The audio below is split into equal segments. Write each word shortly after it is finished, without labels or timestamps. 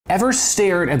Ever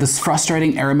stared at this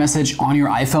frustrating error message on your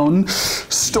iPhone?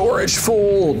 Storage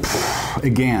full.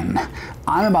 Again.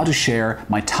 I'm about to share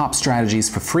my top strategies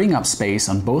for freeing up space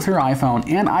on both your iPhone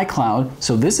and iCloud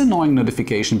so this annoying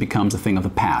notification becomes a thing of the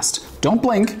past. Don't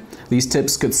blink. These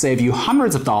tips could save you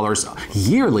hundreds of dollars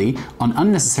yearly on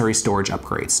unnecessary storage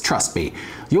upgrades. Trust me,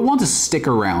 you'll want to stick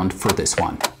around for this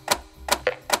one.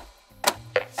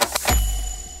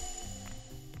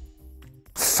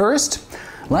 First,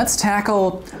 let's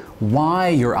tackle why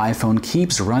your iPhone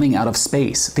keeps running out of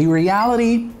space. The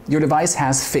reality, your device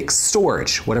has fixed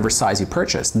storage, whatever size you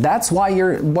purchased. That's why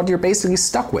what you're basically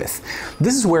stuck with.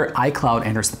 This is where iCloud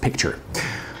enters the picture.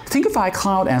 Think of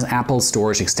iCloud as Apple's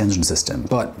storage extension system,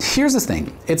 but here's the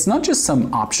thing. It's not just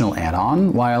some optional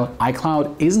add-on. While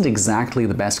iCloud isn't exactly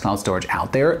the best cloud storage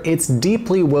out there, it's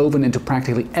deeply woven into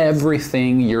practically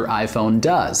everything your iPhone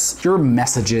does. Your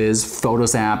messages,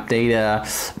 Photos app, data,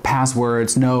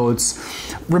 passwords,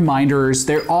 notes, reminders,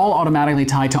 they're all automatically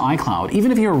tied to iCloud.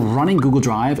 Even if you're running Google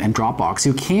Drive and Dropbox,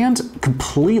 you can't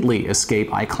completely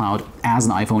escape iCloud as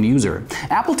an iPhone user.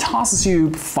 Apple tosses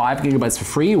you 5 gigabytes for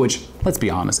free, which, let's be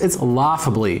honest, it's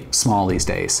laughably small these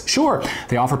days. Sure,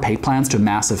 they offer paid plans to a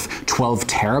massive 12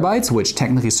 terabytes, which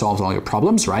technically solves all your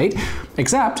problems, right?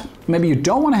 Except, maybe you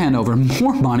don't want to hand over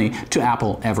more money to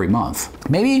Apple every month.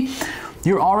 Maybe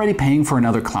you're already paying for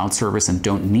another cloud service and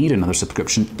don't need another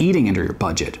subscription eating into your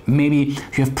budget. Maybe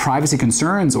you have privacy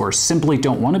concerns or simply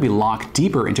don't want to be locked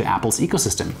deeper into Apple's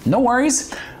ecosystem. No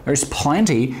worries, there's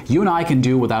plenty you and I can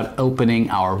do without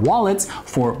opening our wallets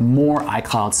for more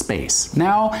iCloud space.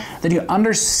 Now that you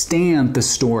understand the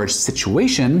storage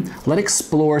situation, let's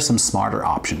explore some smarter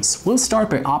options. We'll start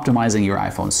by optimizing your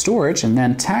iPhone storage and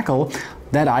then tackle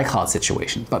that iCloud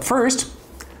situation. But first,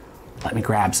 let me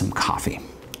grab some coffee.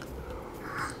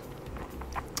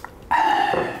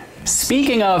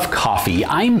 Speaking of coffee,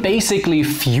 I'm basically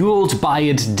fueled by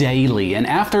it daily, and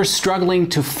after struggling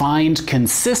to find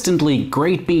consistently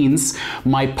great beans,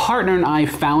 my partner and I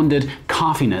founded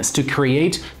Coffeeness to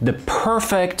create the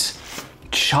perfect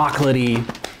chocolatey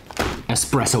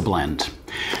espresso blend.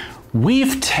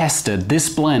 We've tested this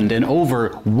blend in over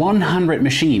 100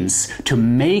 machines to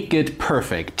make it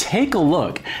perfect. Take a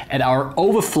look at our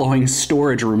overflowing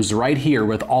storage rooms right here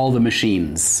with all the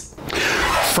machines.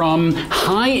 From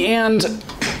high-end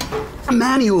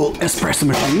manual espresso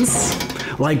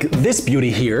machines, like this beauty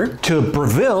here, to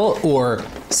Breville or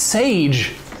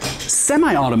Sage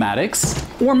semi-automatics,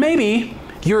 or maybe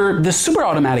you're the super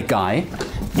automatic guy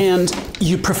and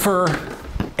you prefer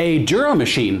a Duro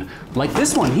machine, like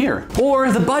this one here,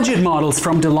 or the budget models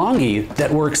from DeLonghi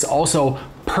that works also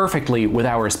perfectly with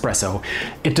our espresso.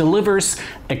 It delivers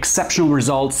exceptional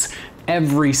results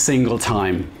every single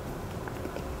time.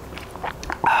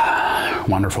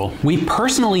 Wonderful. We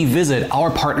personally visit our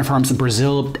partner farms in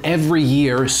Brazil every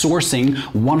year, sourcing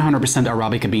 100%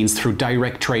 Arabica beans through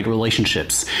direct trade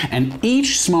relationships. And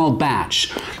each small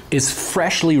batch is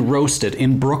freshly roasted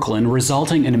in Brooklyn,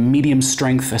 resulting in a medium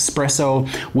strength espresso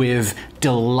with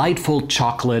delightful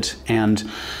chocolate and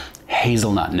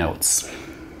hazelnut notes.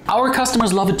 Our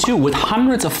customers love it too, with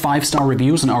hundreds of 5-star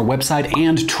reviews on our website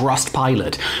and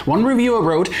Trustpilot. One reviewer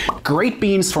wrote, "Great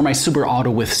beans for my super auto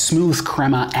with smooth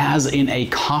crema as in a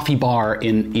coffee bar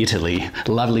in Italy."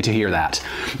 Lovely to hear that.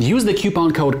 Use the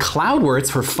coupon code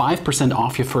CLOUDWORDS for 5%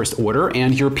 off your first order,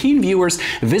 and European viewers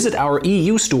visit our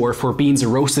EU store for beans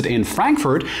roasted in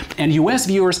Frankfurt, and US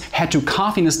viewers head to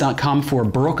coffeeness.com for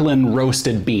Brooklyn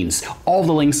roasted beans. All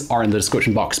the links are in the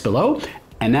description box below.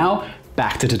 And now,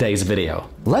 back to today's video.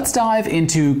 Let's dive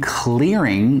into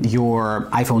clearing your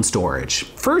iPhone storage.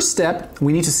 First step,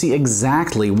 we need to see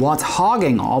exactly what's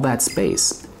hogging all that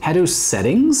space. Head to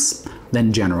Settings,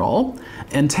 then General,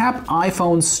 and tap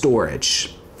iPhone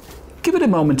Storage. Give it a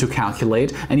moment to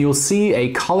calculate, and you'll see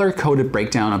a color-coded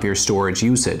breakdown of your storage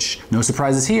usage. No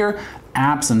surprises here.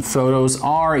 Apps and photos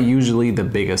are usually the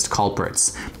biggest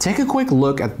culprits. Take a quick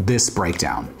look at this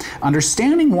breakdown.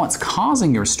 Understanding what's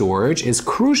causing your storage is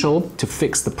crucial to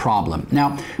fix the problem.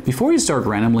 Now, before you start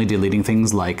randomly deleting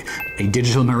things like a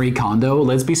digital Marie Kondo,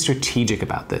 let's be strategic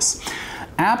about this.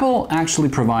 Apple actually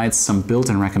provides some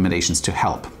built-in recommendations to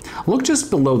help. Look just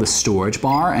below the storage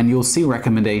bar and you'll see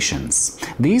recommendations.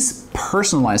 These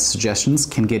personalized suggestions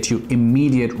can get you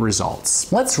immediate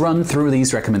results. Let's run through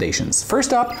these recommendations.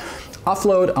 First up,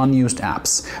 offload unused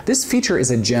apps. This feature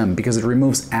is a gem because it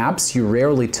removes apps you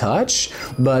rarely touch,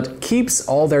 but keeps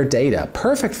all their data.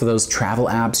 Perfect for those travel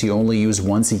apps you only use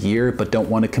once a year but don't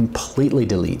want to completely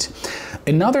delete.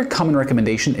 Another common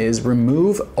recommendation is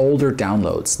remove older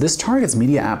downloads. This targets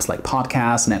media apps like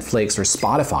podcasts, Netflix, or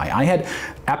Spotify. I had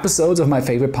episodes of my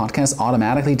favorite podcasts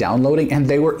automatically downloading, and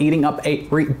they were eating up a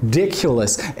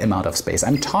ridiculous amount of space.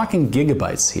 I'm talking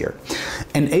gigabytes here.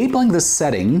 Enabling this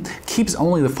setting keeps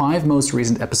only the 5 most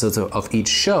recent episodes of each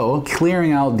show,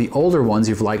 clearing out the older ones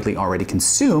you've likely already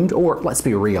consumed, or let's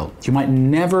be real, you might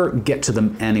never get to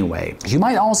them anyway. You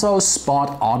might also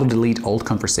spot auto-delete old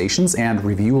conversations and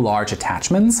review large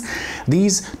attachments.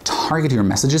 These target your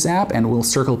Messages app, and we'll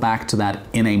circle back to that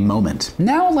in a moment.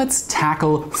 Now let's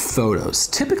tackle photos,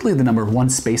 typically the #1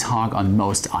 space hog on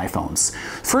most iPhones.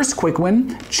 First quick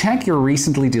win, check your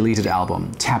recently deleted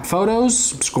album. Tap Photos,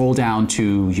 scroll down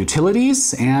to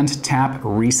Utilities, and tap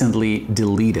Recently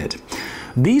Deleted.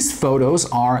 These photos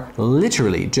are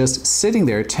literally just sitting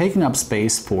there taking up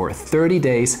space for 30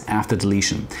 days after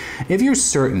deletion. If you're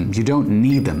certain you don't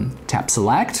need them, tap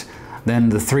Select, then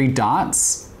the 3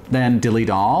 dots, then Delete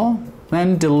All,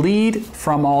 then Delete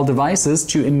from all devices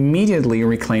to immediately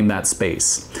reclaim that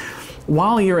space.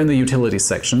 While you're in the Utilities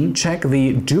section, check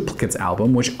the Duplicates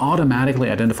album, which automatically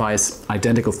identifies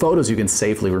identical photos you can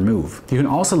safely remove. You can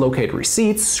also locate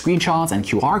receipts, screenshots, and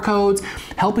QR codes,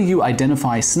 helping you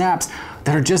identify snaps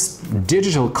that are just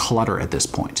digital clutter at this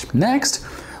point. Next,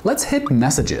 let's hit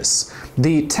Messages.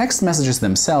 The text messages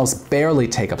themselves barely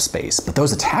take up space, but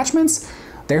those attachments?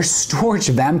 They're storage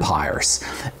vampires.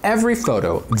 Every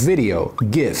photo, video,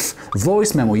 GIF,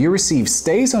 voice memo you receive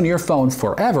stays on your phone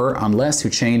forever unless you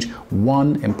change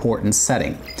one important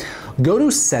setting. Go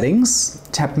to Settings,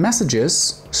 tap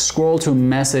Messages, scroll to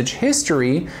Message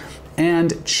History,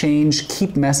 and change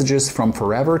Keep Messages from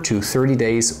Forever to 30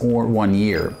 days or 1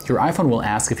 year. Your iPhone will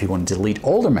ask if you want to delete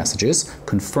older messages.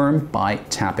 Confirm by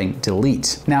tapping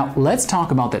Delete. Now let's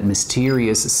talk about that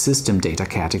mysterious system data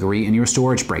category in your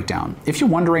storage breakdown. If you're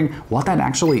wondering what that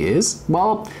actually is,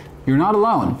 well, you're not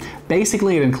alone.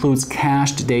 Basically, it includes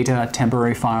cached data,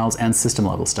 temporary files, and system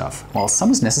level stuff. While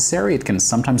some is necessary, it can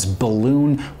sometimes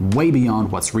balloon way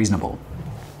beyond what's reasonable.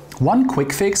 One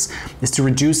quick fix is to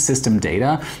reduce system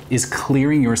data is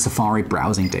clearing your Safari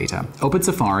browsing data. Open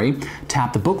Safari,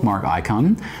 tap the bookmark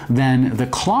icon, then the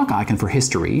clock icon for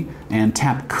history, and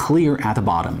tap Clear at the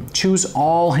bottom. Choose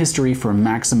All History for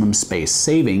maximum space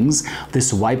savings.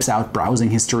 This wipes out browsing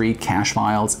history, cache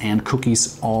files, and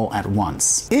cookies all at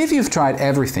once. If you've tried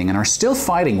everything and are still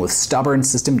fighting with stubborn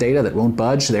system data that won't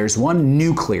budge, there's one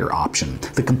nuclear option: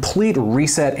 the complete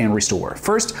reset and restore.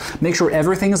 First, make sure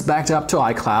everything is backed up to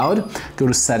iCloud. Go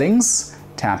to Settings,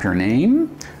 tap your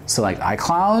name, select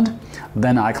iCloud,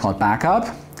 then iCloud Backup,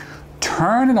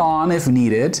 turn it on if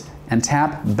needed, and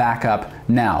tap Backup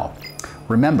Now.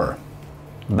 Remember,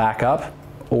 backup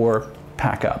or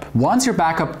pack up. Once your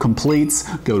backup completes,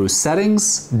 go to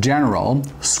Settings, General,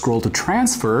 scroll to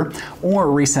Transfer,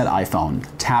 or Reset iPhone.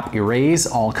 Tap Erase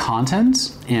All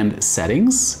Content and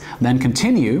Settings, then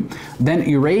Continue, then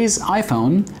Erase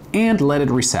iPhone, and let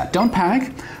it reset. Don't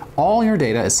panic. All your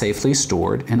data is safely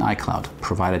stored in iCloud,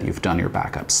 provided you've done your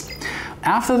backups.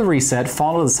 After the reset,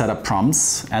 follow the setup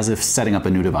prompts as if setting up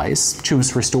a new device.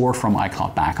 Choose Restore from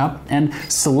iCloud Backup and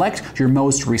select your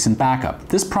most recent backup.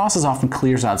 This process often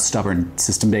clears out stubborn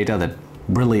system data that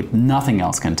really nothing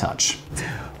else can touch.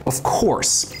 Of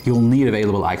course, you'll need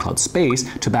available iCloud space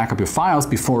to back up your files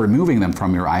before removing them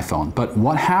from your iPhone. But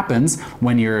what happens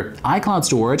when your iCloud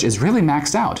storage is really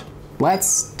maxed out?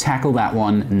 Let's tackle that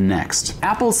one next.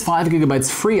 Apple's 5 GB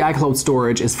free iCloud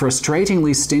storage is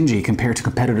frustratingly stingy compared to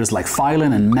competitors like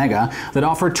Phylin and Mega that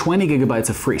offer 20 GB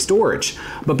of free storage.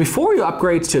 But before you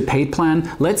upgrade to a paid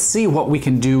plan, let's see what we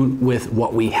can do with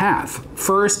what we have.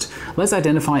 First, let's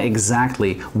identify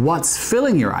exactly what's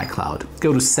filling your iCloud.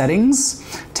 Go to Settings,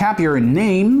 tap your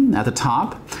name at the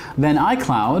top, then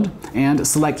iCloud, and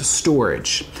select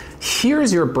Storage.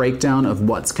 Here's your breakdown of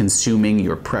what's consuming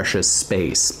your precious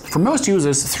space. For most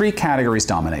users, 3 categories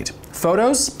dominate: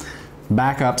 photos,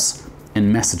 backups,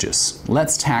 and messages.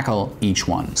 Let's tackle each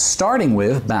one. Starting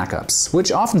with backups,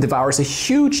 which often devours a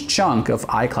huge chunk of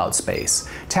iCloud space.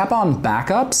 Tap on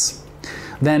Backups,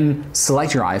 then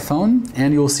select your iPhone,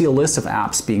 and you'll see a list of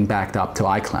apps being backed up to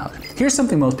iCloud. Here's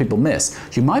something most people miss.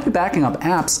 You might be backing up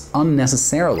apps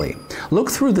unnecessarily. Look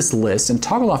through this list and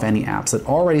toggle off any apps that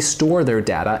already store their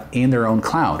data in their own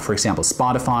cloud. For example,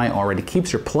 Spotify already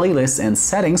keeps your playlists and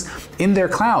settings in their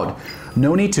cloud.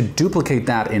 No need to duplicate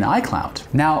that in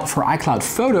iCloud. Now, for iCloud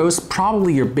Photos,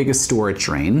 probably your biggest storage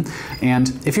drain.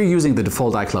 And if you're using the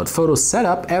default iCloud Photos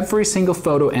setup, every single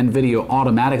photo and video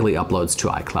automatically uploads to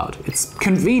iCloud. It's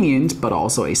convenient, but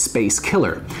also a space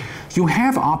killer. You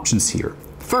have options here.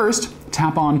 First,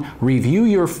 tap on Review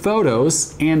Your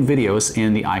Photos and Videos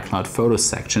in the iCloud Photos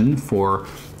section for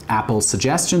Apple's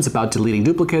suggestions about deleting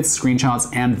duplicates, screenshots,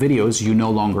 and videos you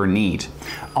no longer need.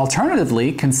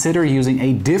 Alternatively, consider using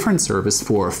a different service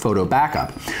for photo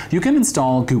backup. You can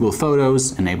install Google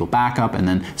Photos, enable backup, and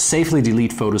then safely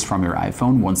delete photos from your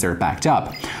iPhone once they're backed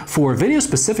up. For video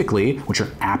specifically, which are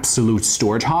absolute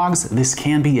storage hogs, this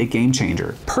can be a game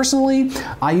changer. Personally,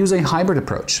 I use a hybrid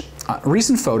approach.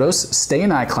 Recent photos stay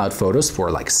in iCloud Photos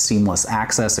for like seamless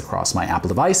access across my Apple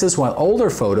devices, while older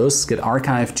photos get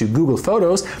archived to Google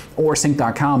Photos or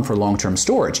sync.com for long-term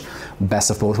storage.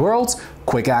 Best of both worlds,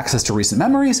 quick access to recent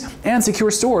memories, and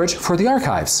secure storage for the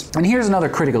archives. And here's another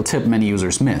critical tip many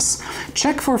users miss.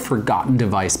 Check for forgotten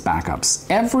device backups.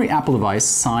 Every Apple device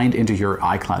signed into your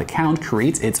iCloud account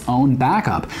creates its own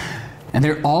backup, and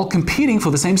they're all competing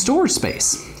for the same storage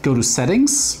space. Go to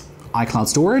Settings, iCloud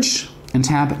Storage, and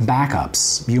tap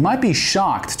Backups. You might be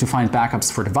shocked to find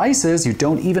backups for devices you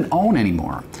don't even own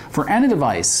anymore. For any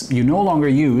device you no longer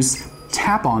use,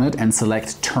 tap on it and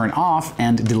select Turn Off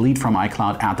and Delete from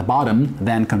iCloud at the bottom,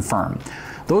 then Confirm.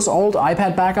 Those old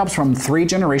iPad backups from 3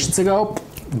 generations ago,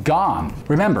 gone.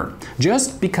 Remember,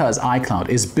 just because iCloud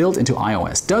is built into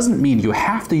iOS doesn't mean you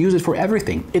have to use it for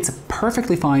everything. It's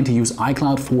perfectly fine to use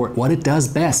iCloud for what it does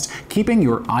best, keeping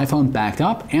your iPhone backed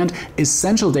up and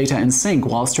essential data in sync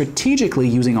while strategically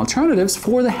using alternatives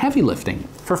for the heavy lifting.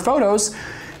 For photos,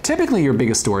 typically your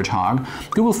biggest storage hog,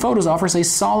 Google Photos offers a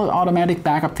solid automatic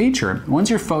backup feature. Once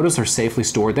your photos are safely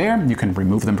stored there, you can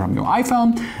remove them from your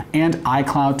iPhone and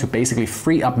iCloud to basically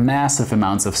free up massive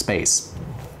amounts of space.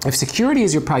 If security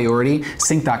is your priority,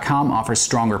 sync.com offers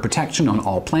stronger protection on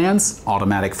all plans,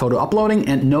 automatic photo uploading,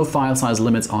 and no file size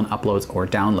limits on uploads or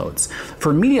downloads.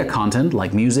 For media content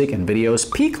like music and videos,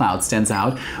 pCloud stands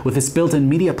out with its built-in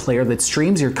media player that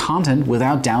streams your content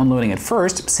without downloading it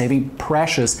first, saving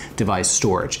precious device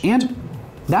storage. And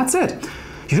that's it.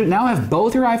 You should now have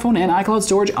both your iPhone and iCloud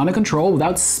storage under control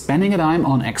without spending a dime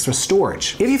on extra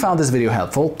storage. If you found this video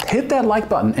helpful, hit that like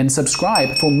button and subscribe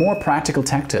for more practical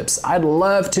tech tips. I'd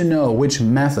love to know which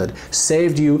method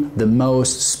saved you the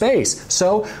most space,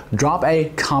 so drop a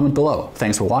comment below.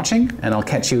 Thanks for watching, and I'll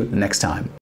catch you next time.